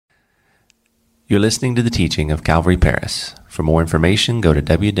You're listening to the teaching of Calvary Paris. For more information, go to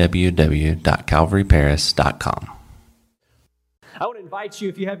www.calvaryparis.com. I want to invite you,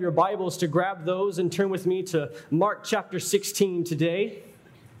 if you have your Bibles, to grab those and turn with me to Mark chapter 16 today.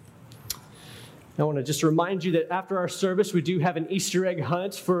 I want to just remind you that after our service, we do have an Easter egg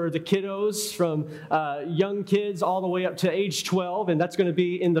hunt for the kiddos from young kids all the way up to age 12, and that's going to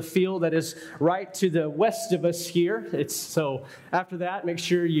be in the field that is right to the west of us here. So after that, make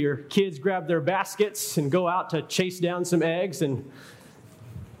sure your kids grab their baskets and go out to chase down some eggs and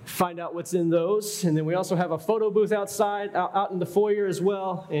find out what's in those. And then we also have a photo booth outside, out in the foyer as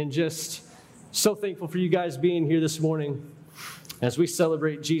well, and just so thankful for you guys being here this morning as we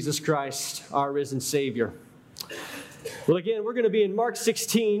celebrate Jesus Christ, our risen Savior. Well, again, we're going to be in Mark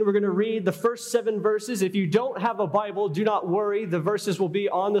 16. We're going to read the first 7 verses. If you don't have a Bible, do not worry. The verses will be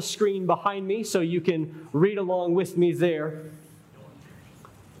on the screen behind me, so you can read along with me there.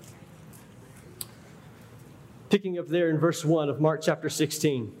 Picking up there in verse 1 of Mark chapter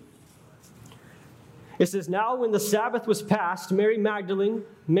 16. It says, "Now when the Sabbath was past, Mary Magdalene,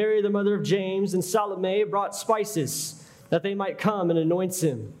 Mary the mother of James, and Salome brought spices, that they might come and anoint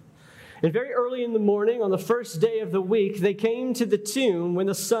him. And very early in the morning, on the first day of the week, they came to the tomb when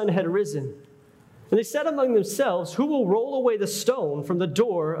the sun had risen. And they said among themselves, 'Who will roll away the stone from the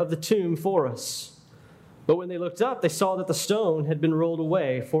door of the tomb for us?' But when they looked up, they saw that the stone had been rolled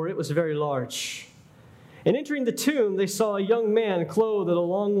away, for it was very large. And entering the tomb, they saw a young man clothed in a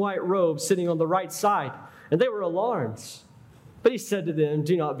long white robe sitting on the right side, and they were alarmed. But he said to them,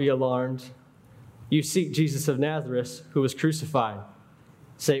 'Do not be alarmed. You seek Jesus of Nazareth, who was crucified.'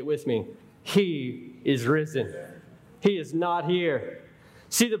 Say it with me. He is risen. He is not here.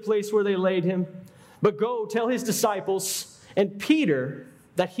 See the place where they laid him? But go tell his disciples and Peter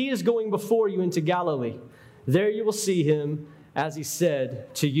that he is going before you into Galilee. There you will see him, as he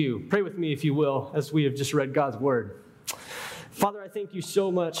said to you." Pray with me, if you will, as we have just read God's word. Father, I thank you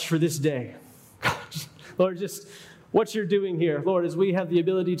so much for this day. Lord, just what you're doing here, Lord, as we have the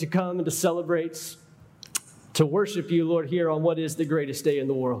ability to come and to celebrate, to worship you, Lord, here on what is the greatest day in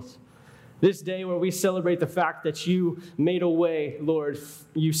the world. This day where we celebrate the fact that you made a way, Lord,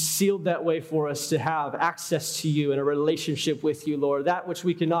 you sealed that way for us to have access to you and a relationship with you, Lord. That which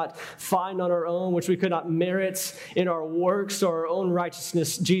we cannot find on our own, which we could not merit in our works or our own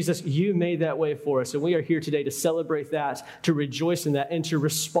righteousness, Jesus, you made that way for us. And we are here today to celebrate that, to rejoice in that, and to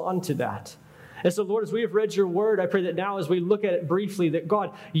respond to that. And so, Lord, as we have read your word, I pray that now as we look at it briefly, that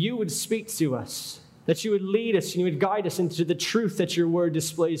God, you would speak to us, that you would lead us and you would guide us into the truth that your word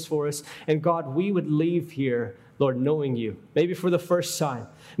displays for us. And God, we would leave here, Lord, knowing you. Maybe for the first time,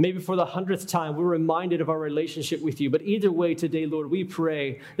 maybe for the 100th time, we're reminded of our relationship with you. But either way today, Lord, we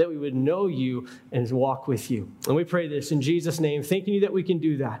pray that we would know you and walk with you. And we pray this in Jesus' name, thanking you that we can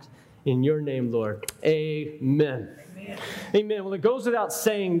do that. In your name, Lord. Amen. Amen. Well, it goes without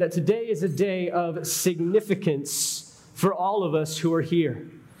saying that today is a day of significance for all of us who are here.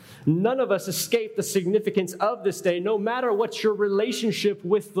 None of us escape the significance of this day, no matter what your relationship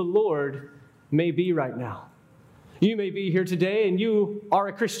with the Lord may be right now. You may be here today and you are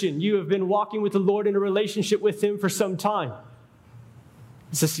a Christian. You have been walking with the Lord in a relationship with him for some time.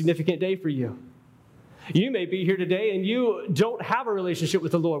 It's a significant day for you. You may be here today and you don't have a relationship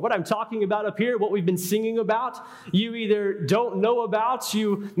with the Lord. What I'm talking about up here, what we've been singing about, you either don't know about,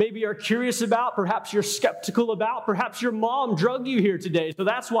 you maybe are curious about, perhaps you're skeptical about, perhaps your mom drug you here today, so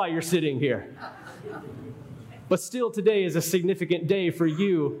that's why you're sitting here. But still, today is a significant day for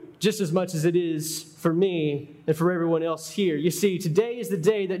you, just as much as it is for me and for everyone else here. You see, today is the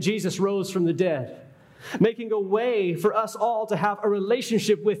day that Jesus rose from the dead, making a way for us all to have a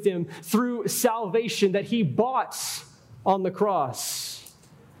relationship with him through salvation that he bought on the cross.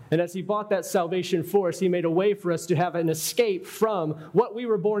 And as he bought that salvation for us, he made a way for us to have an escape from what we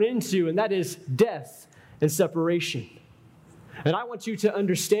were born into, and that is death and separation. And I want you to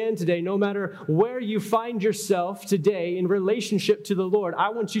understand today, no matter where you find yourself today in relationship to the Lord, I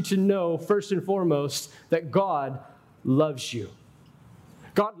want you to know, first and foremost, that God loves you.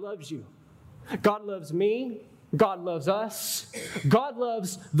 God loves you. God loves me. God loves us. God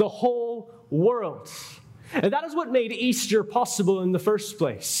loves the whole world. And that is what made Easter possible in the first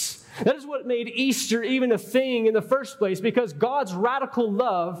place. That is what made Easter even a thing in the first place, because God's radical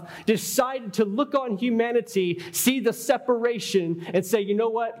love decided to look on humanity, see the separation, and say, you know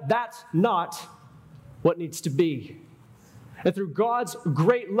what? That's not what needs to be. And through God's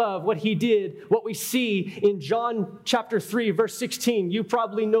great love, what he did, what we see in John chapter 3, verse 16, you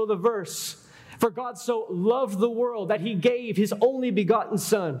probably know the verse. For God so loved the world that he gave his only begotten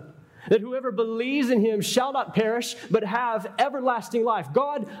Son, that whoever believes in him shall not perish, but have everlasting life.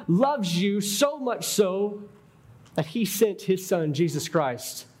 God loves you so much so that he sent his son, Jesus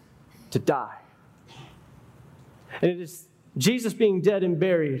Christ, to die. And it is Jesus being dead and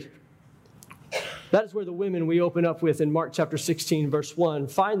buried. That is where the women we open up with in Mark chapter 16, verse 1,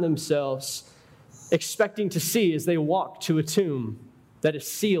 find themselves expecting to see as they walk to a tomb that is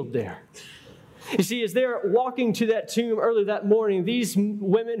sealed there. You see, as they're walking to that tomb early that morning, these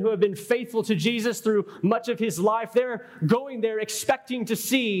women who have been faithful to Jesus through much of his life, they're going there expecting to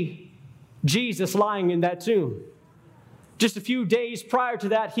see Jesus lying in that tomb. Just a few days prior to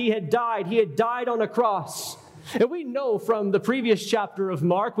that, he had died. He had died on a cross. And we know from the previous chapter of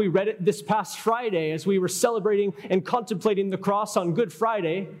Mark, we read it this past Friday as we were celebrating and contemplating the cross on Good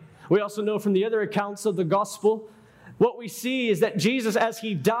Friday. We also know from the other accounts of the gospel, what we see is that Jesus, as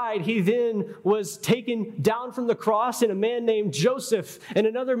he died, he then was taken down from the cross, and a man named Joseph and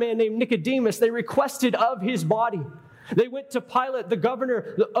another man named Nicodemus, they requested of his body. They went to Pilate, the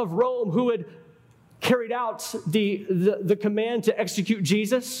governor of Rome, who had carried out the command to execute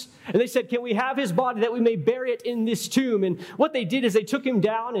Jesus. And they said, can we have his body that we may bury it in this tomb? And what they did is they took him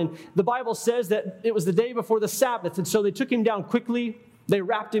down, and the Bible says that it was the day before the Sabbath. And so they took him down quickly. They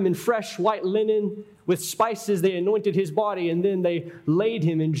wrapped him in fresh white linen with spices. They anointed his body, and then they laid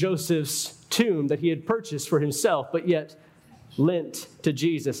him in Joseph's tomb that he had purchased for himself, but yet lent to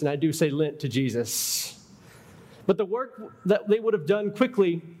Jesus. And I do say lent to Jesus. But the work that they would have done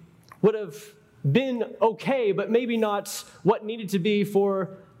quickly would have been okay, but maybe not what needed to be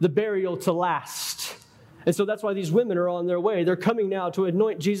for the burial to last. And so that's why these women are on their way. They're coming now to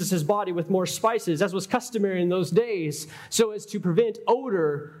anoint Jesus' body with more spices, as was customary in those days, so as to prevent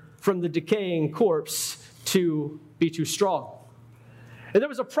odor from the decaying corpse to be too strong. And there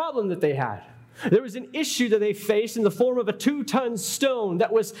was a problem that they had. There was an issue that they faced in the form of a 2-ton stone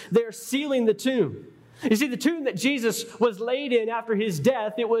that was there sealing the tomb. You see, the tomb that Jesus was laid in after his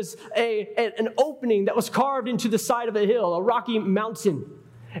death, it was an opening that was carved into the side of a hill, a rocky mountain.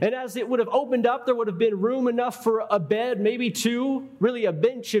 And as it would have opened up, there would have been room enough for a bed, maybe two, really a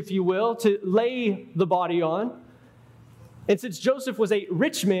bench, if you will, to lay the body on. And since Joseph was a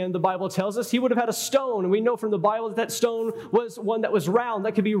rich man, the Bible tells us, he would have had a stone. And we know from the Bible that that stone was one that was round,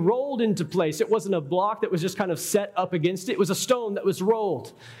 that could be rolled into place. It wasn't a block that was just kind of set up against it. It was a stone that was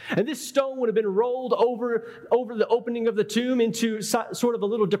rolled. And this stone would have been rolled over the opening of the tomb into sort of a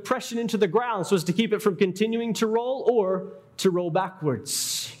little depression into the ground so as to keep it from continuing to roll or to roll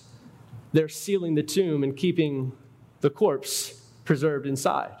backwards. They're sealing the tomb and keeping the corpse preserved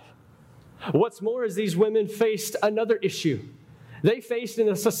inside. What's more is these women faced another issue. They faced in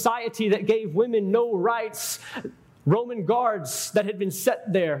a society that gave women no rights, Roman guards that had been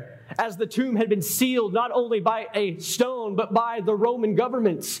set there as the tomb had been sealed not only by a stone but by the Roman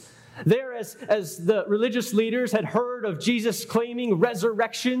government. There, as the religious leaders had heard of Jesus claiming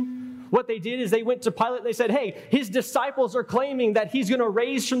resurrection, what they did is they went to Pilate and they said, hey, his disciples are claiming that he's going to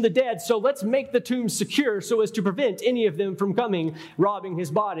raise from the dead, so let's make the tomb secure so as to prevent any of them from coming, robbing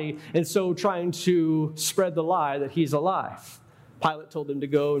his body, and so trying to spread the lie that he's alive. Pilate told them to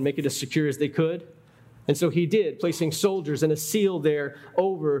go and make it as secure as they could. And so he did, placing soldiers and a seal there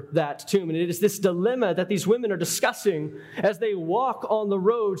over that tomb. And it is this dilemma that these women are discussing as they walk on the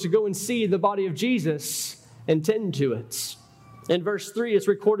road to go and see the body of Jesus and tend to it. In verse 3, it's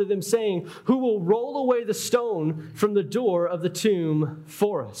recorded them saying, who will roll away the stone from the door of the tomb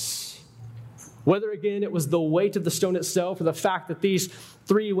for us? Whether, again, it was the weight of the stone itself or the fact that these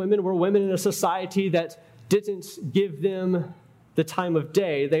three women were women in a society that didn't give them the time of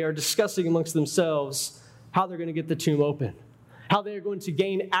day, they are discussing amongst themselves how they're going to get the tomb open, how they are going to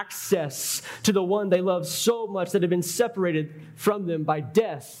gain access to the one they love so much that had been separated from them by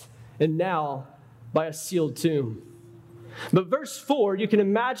death and now by a sealed tomb. But verse 4, you can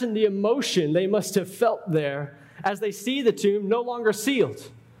imagine the emotion they must have felt there as they see the tomb no longer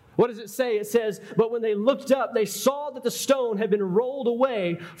sealed. What does it say? It says, but when they looked up, they saw that the stone had been rolled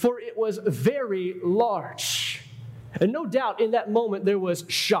away, for it was very large. And no doubt in that moment there was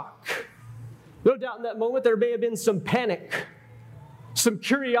shock. No doubt in that moment there may have been some panic, some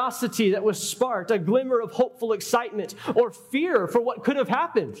curiosity that was sparked, a glimmer of hopeful excitement or fear for what could have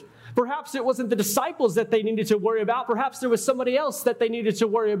happened. Perhaps it wasn't the disciples that they needed to worry about. Perhaps there was somebody else that they needed to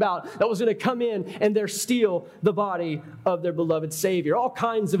worry about that was going to come in and there steal the body of their beloved Savior. All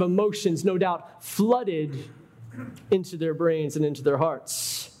kinds of emotions, no doubt, flooded into their brains and into their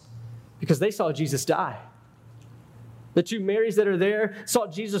hearts because they saw Jesus die. The two Marys that are there saw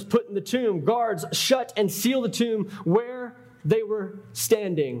Jesus put in the tomb. Guards shut and seal the tomb where they were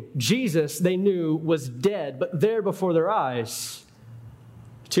standing. Jesus, they knew, was dead, but there before their eyes,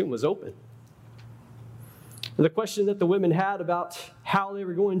 tomb was open. And the question that the women had about how they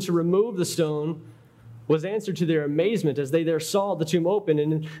were going to remove the stone was answered to their amazement as they there saw the tomb open.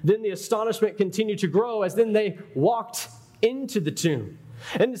 And then the astonishment continued to grow as then they walked into the tomb.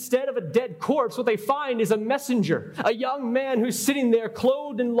 And instead of a dead corpse, what they find is a messenger, a young man who's sitting there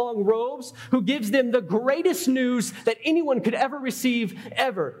clothed in long robes, who gives them the greatest news that anyone could ever receive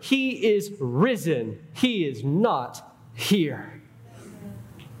ever. He is risen. He is not here.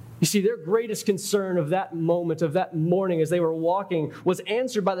 You see, their greatest concern of that moment, of that morning as they were walking, was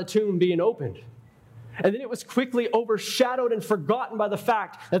answered by the tomb being opened. And then it was quickly overshadowed and forgotten by the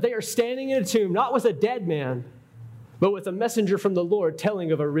fact that they are standing in a tomb, not with a dead man, but with a messenger from the Lord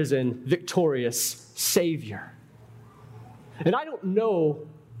telling of a risen, victorious Savior. And I don't know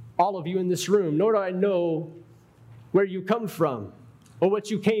all of you in this room, nor do I know where you come from or what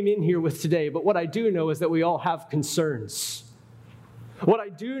you came in here with today, but what I do know is that we all have concerns. What I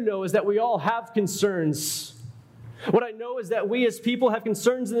do know is that we all have concerns. What I know is that we as people have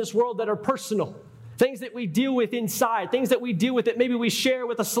concerns in this world that are personal. Things that we deal with inside, things that we deal with that maybe we share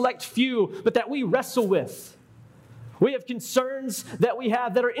with a select few, but that we wrestle with. We have concerns that we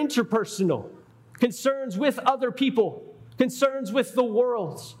have that are interpersonal, concerns with other people, concerns with the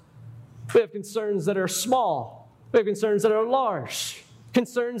world. We have concerns that are small. We have concerns that are large,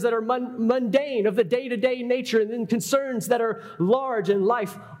 concerns that are mundane of the day-to-day nature, and then concerns that are large and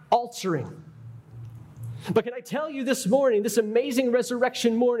life-altering. But can I tell you this morning, this amazing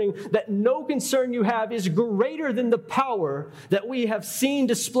resurrection morning, that no concern you have is greater than the power that we have seen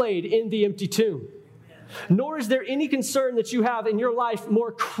displayed in the empty tomb. Nor is there any concern that you have in your life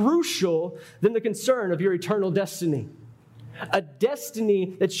more crucial than the concern of your eternal destiny. A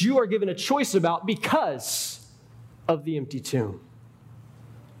destiny that you are given a choice about because of the empty tomb.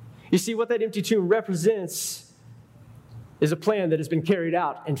 You see, what that empty tomb represents is a plan that has been carried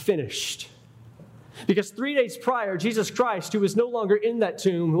out and finished. Because 3 days prior, Jesus Christ, who was no longer in that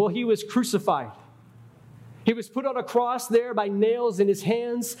tomb, well, he was crucified. He was put on a cross there by nails in his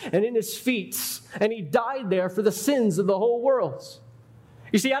hands and in his feet, and he died there for the sins of the whole world.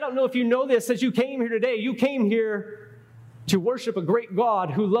 You see, I don't know if you know this, as you came here today, you came here to worship a great God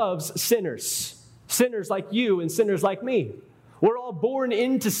who loves sinners. Sinners like you and sinners like me. We're all born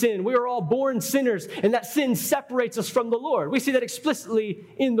into sin. We are all born sinners, and that sin separates us from the Lord. We see that explicitly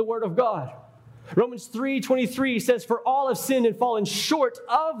in the Word of God. Romans 3:23 says, "For all have sinned and fallen short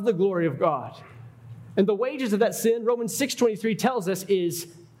of the glory of God." And the wages of that sin, Romans 6:23 tells us, is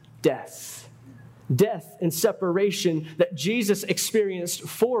death. Death and separation that Jesus experienced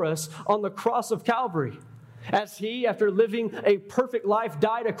for us on the cross of Calvary. As he, after living a perfect life,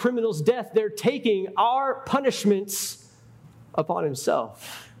 died a criminal's death, they're taking our punishments upon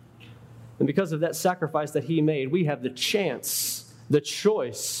himself. And because of that sacrifice that he made, we have the chance, the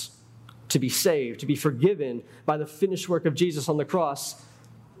choice to be saved, to be forgiven by the finished work of Jesus on the cross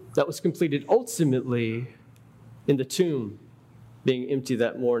that was completed ultimately in the tomb being empty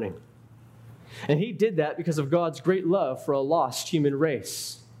that morning. And he did that because of God's great love for a lost human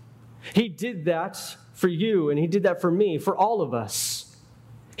race. He did that for you, and he did that for me, for all of us.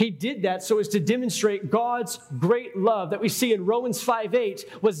 He did that so as to demonstrate God's great love that we see in Romans 5:8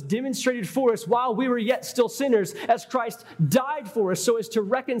 was demonstrated for us while we were yet still sinners, as Christ died for us so as to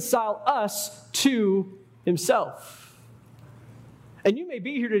reconcile us to himself. And you may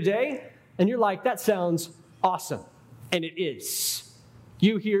be here today, and you're like, that sounds awesome. And it is.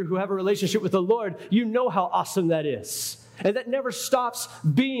 You here who have a relationship with the Lord, you know how awesome that is. And that never stops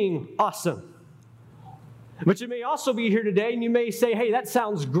being awesome. But you may also be here today, and you may say, hey, that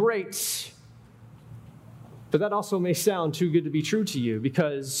sounds great. But that also may sound too good to be true to you,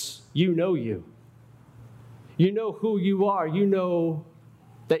 because you know you. You know who you are. You know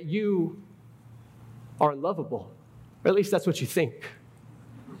that you are unlovable. Or at least that's what you think.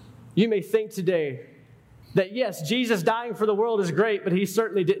 You may think today that, yes, Jesus dying for the world is great, but he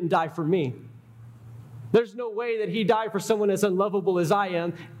certainly didn't die for me. There's no way that he died for someone as unlovable as I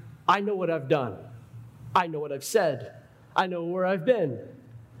am. I know what I've done. I know what I've said. I know where I've been.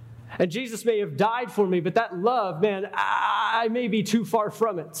 And Jesus may have died for me, but that love, man, I may be too far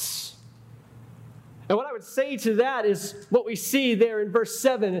from it. And what I would say to that is what we see there in verse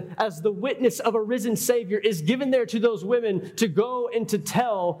 7 as the witness of a risen Savior is given there to those women to go and to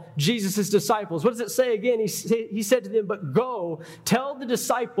tell Jesus' disciples. What does it say again? He said to them, but go, tell the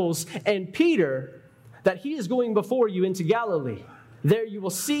disciples and Peter that he is going before you into Galilee. There you will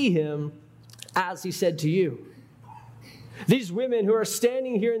see him as he said to you. These women who are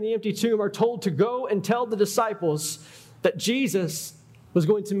standing here in the empty tomb are told to go and tell the disciples that Jesus was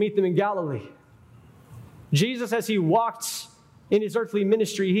going to meet them in Galilee. Jesus, as he walked in his earthly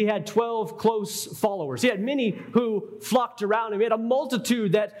ministry, he had 12 close followers. He had many who flocked around him. He had a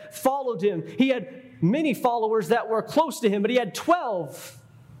multitude that followed him. He had many followers that were close to him, but he had 12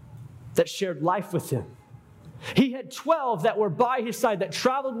 that shared life with him. He had 12 that were by his side, that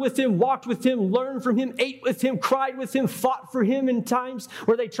traveled with him, walked with him, learned from him, ate with him, cried with him, fought for him in times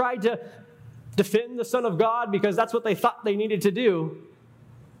where they tried to defend the Son of God because that's what they thought they needed to do.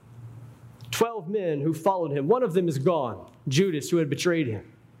 12 men who followed him. One of them is gone, Judas, who had betrayed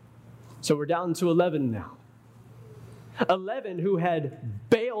him. So we're down to 11 now. 11 who had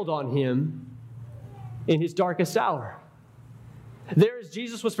bailed on him in his darkest hour. There, as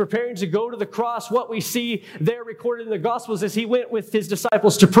Jesus was preparing to go to the cross, what we see there recorded in the Gospels is he went with his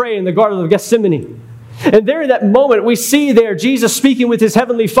disciples to pray in the Garden of Gethsemane. And there in that moment, we see there Jesus speaking with his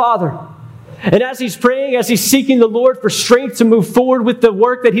heavenly Father. And as he's praying, as he's seeking the Lord for strength to move forward with the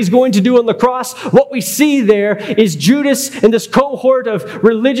work that he's going to do on the cross, what we see there is Judas and this cohort of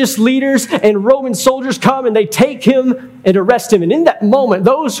religious leaders and Roman soldiers come and they take him and arrest him. And in that moment,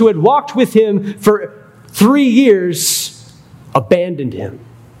 those who had walked with him for 3 years abandoned him.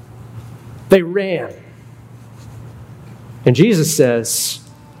 They ran. And Jesus says,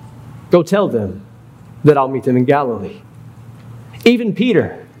 go tell them that I'll meet them in Galilee. Even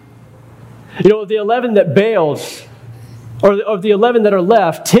Peter, of the 11 that bailed, or of the 11 that are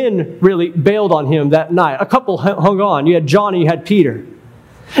left, 10 really bailed on him that night. A couple hung on. You had John and you had Peter.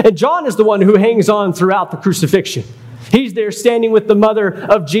 And John is the one who hangs on throughout the crucifixion. He's there standing with the mother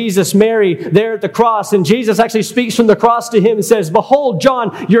of Jesus, Mary, there at the cross. And Jesus actually speaks from the cross to him and says, behold,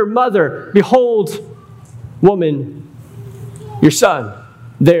 John, your mother. Behold, woman, your son.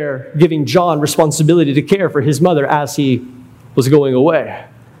 There, giving John responsibility to care for his mother as he was going away.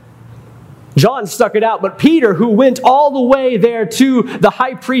 John stuck it out, but Peter, who went all the way there to the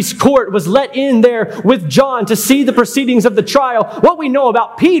high priest's court, was let in there with John to see the proceedings of the trial. What we know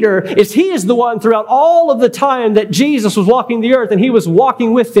about Peter is he is the one throughout all of the time that Jesus was walking the earth and he was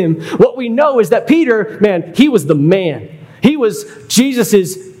walking with him. What we know is that Peter, he was the man. He was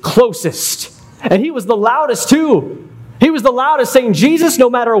Jesus' closest. And he was the loudest too. He was the loudest saying, Jesus, no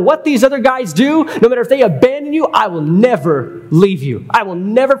matter what these other guys do, no matter if they abandon you, I will never leave you. I will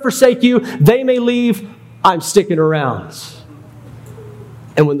never forsake you. They may leave. I'm sticking around.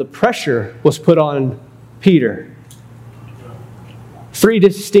 And when the pressure was put on Peter, 3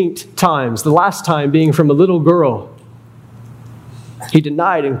 distinct times, the last time being from a little girl, he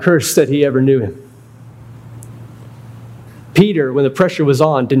denied and cursed that he ever knew him. Peter, when the pressure was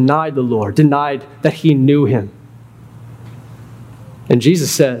on, denied the Lord, denied that he knew him. And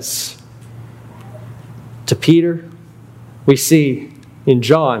Jesus says to Peter, we see in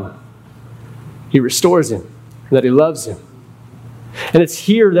John, he restores him, and that he loves him. And it's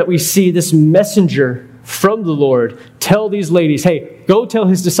here that we see this messenger from the Lord tell these ladies, hey, go tell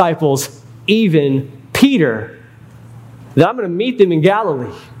his disciples, even Peter, that I'm going to meet them in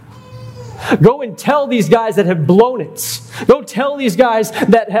Galilee. Go and tell these guys that have blown it. Go tell these guys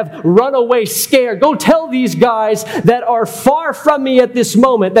that have run away scared. Go tell these guys that are far from me at this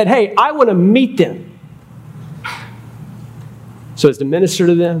moment that, hey, I want to meet them. So as to minister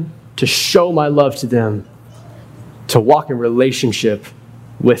to them, to show my love to them, to walk in relationship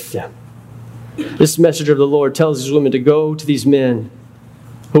with them. This messenger of the Lord tells these women to go to these men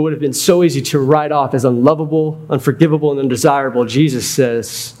who would have been so easy to write off as unlovable, unforgivable, and undesirable. Jesus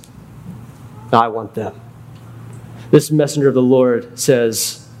says, I want them. This messenger of the Lord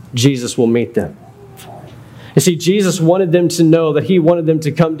says, Jesus will meet them. You see, Jesus wanted them to know that he wanted them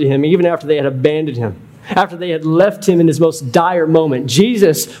to come to him even after they had abandoned him, after they had left him in his most dire moment.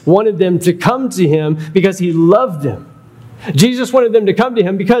 Jesus wanted them to come to him because he loved them. Jesus wanted them to come to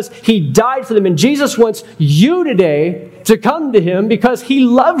him because he died for them. And Jesus wants you today to come to him because he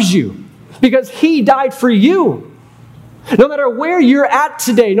loves you, because he died for you. No matter where you're at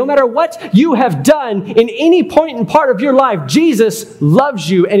today, no matter what you have done in any point and part of your life, Jesus loves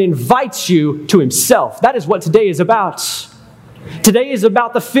you and invites you to himself. That is what today is about. Today is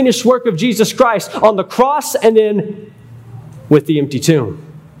about the finished work of Jesus Christ on the cross and then with the empty tomb.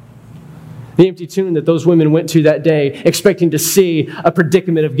 The empty tomb that those women went to that day, expecting to see a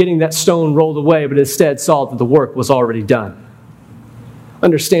predicament of getting that stone rolled away, but instead saw that the work was already done.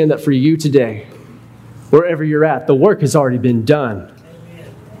 Understand that for you today, wherever you're at, the work has already been done.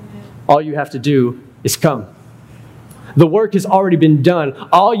 All you have to do is come. The work has already been done.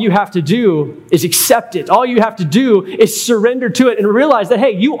 All you have to do is accept it. All you have to do is surrender to it and realize that,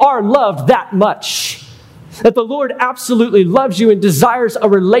 hey, you are loved that much. That the Lord absolutely loves you and desires a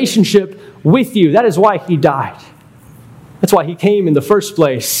relationship with you. That is why he died. That's why he came in the first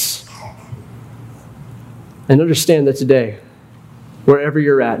place. And understand that today, wherever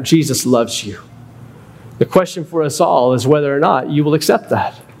you're at, Jesus loves you. The question for us all is whether or not you will accept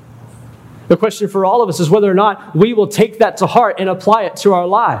that. The question for all of us is whether or not we will take that to heart and apply it to our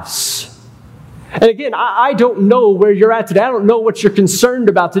lives. And again, I don't know where you're at today. I don't know what you're concerned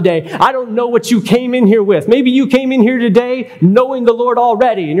about today. I don't know what you came in here with. Maybe you came in here today knowing the Lord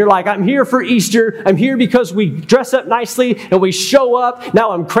already. And you're like, I'm here for Easter. I'm here because we dress up nicely and we show up.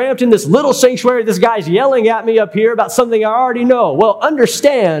 Now I'm cramped in this little sanctuary. This guy's yelling at me up here about something I already know. Well,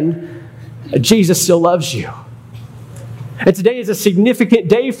 understand that Jesus still loves you. And today is a significant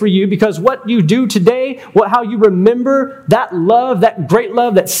day for you because what you do today, how you remember that love, that great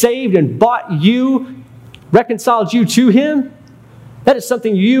love that saved and bought you, reconciled you to Him, that is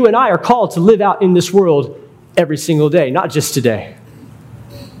something you and I are called to live out in this world every single day, not just today.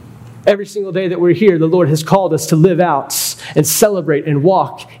 Every single day that we're here, the Lord has called us to live out and celebrate and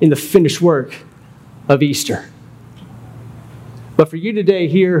walk in the finished work of Easter. But for you today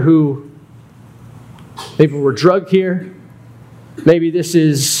here who maybe were drugged here, maybe this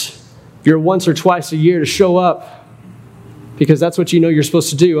is your once or twice a year to show up because that's what you know you're supposed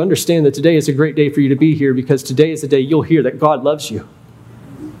to do. Understand that today is a great day for you to be here because today is the day you'll hear that God loves you.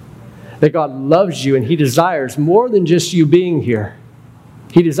 That God loves you and He desires more than just you being here.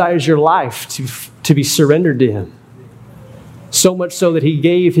 He desires your life to be surrendered to Him. So much so that He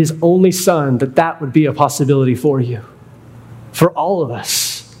gave His only Son that would be a possibility for you. For all of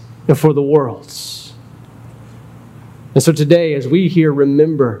us and for the world. And so today, as we here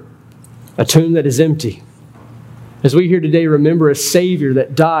remember a tomb that is empty, as we here today remember a Savior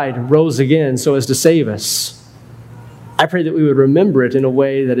that died and rose again so as to save us, I pray that we would remember it in a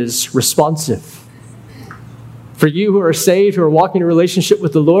way that is responsive. For you who are saved, who are walking in a relationship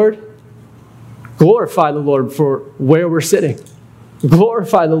with the Lord, glorify the Lord for where we're sitting.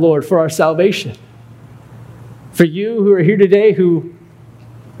 Glorify the Lord for our salvation. For you who are here today who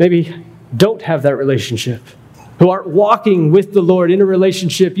maybe don't have that relationship, who aren't walking with the Lord in a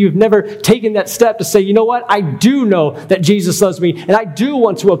relationship, you've never taken that step to say, you know what, I do know that Jesus loves me, and I do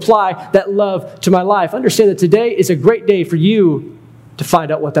want to apply that love to my life. Understand that today is a great day for you to find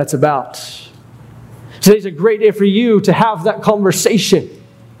out what that's about. Today's a great day for you to have that conversation.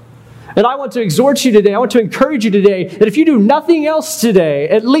 And I want to exhort you today, I want to encourage you today, that if you do nothing else today,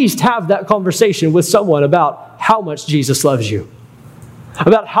 at least have that conversation with someone about how much Jesus loves you.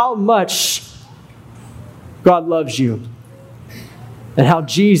 About how much God loves you, and how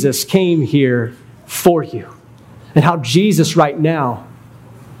Jesus came here for you, and how Jesus right now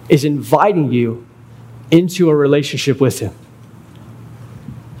is inviting you into a relationship with Him.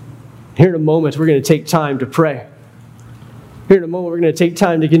 Here in a moment, we're going to take time to pray. Here in a moment, we're going to take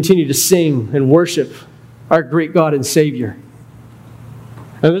time to continue to sing and worship our great God and Savior.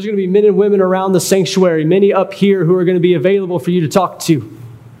 And there's going to be men and women around the sanctuary, many up here who are going to be available for you to talk to.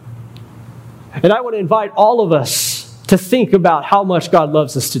 And I want to invite all of us to think about how much God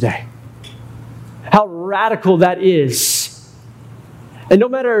loves us today. How radical that is. And no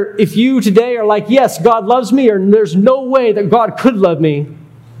matter if you today are like, yes, God loves me, or there's no way that God could love me,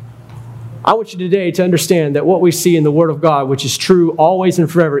 I want you today to understand that what we see in the Word of God, which is true always and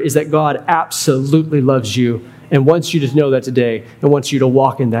forever, is that God absolutely loves you and wants you to know that today and wants you to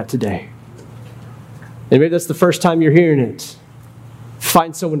walk in that today. And maybe that's the first time you're hearing it.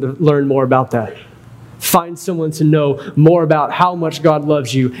 Find someone to learn more about that. Find someone to know more about how much God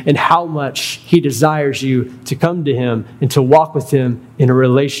loves you and how much He desires you to come to Him and to walk with Him in a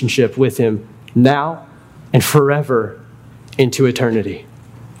relationship with Him now and forever into eternity.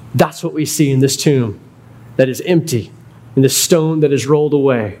 That's what we see in this tomb that is empty, in the stone that is rolled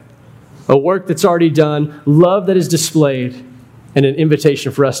away. A work that's already done, love that is displayed, and an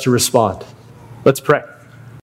invitation for us to respond. Let's pray.